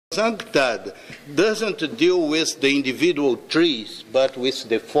UNCTAD doesn't deal with the individual trees, but with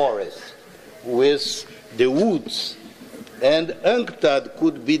the forest, with the woods. And UNCTAD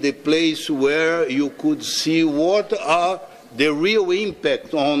could be the place where you could see what are the real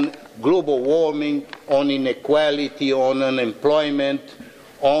impact on global warming, on inequality, on unemployment,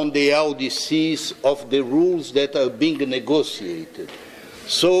 on the LDCs of the rules that are being negotiated.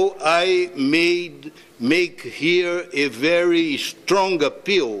 So I make here a very strong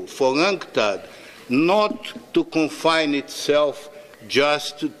appeal for UNCTAD not to confine itself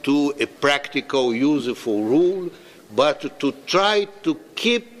just to a practical, useful rule, but to try to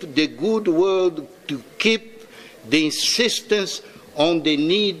keep the good word, to keep the insistence on the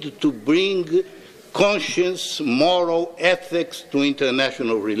need to bring conscience, moral ethics to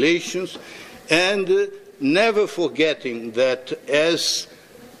international relations, and never forgetting that as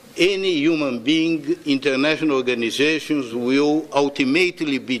any human being, international organizations will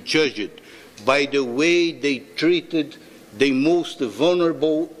ultimately be judged by the way they treated the most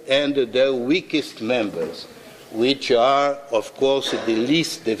vulnerable and their weakest members, which are, of course, the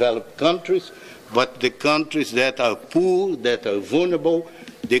least developed countries, but the countries that are poor, that are vulnerable,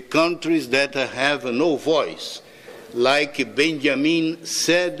 the countries that have no voice. Like Benjamin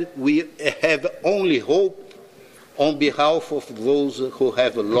said, we have only hope on behalf of those who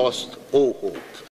have lost all hope.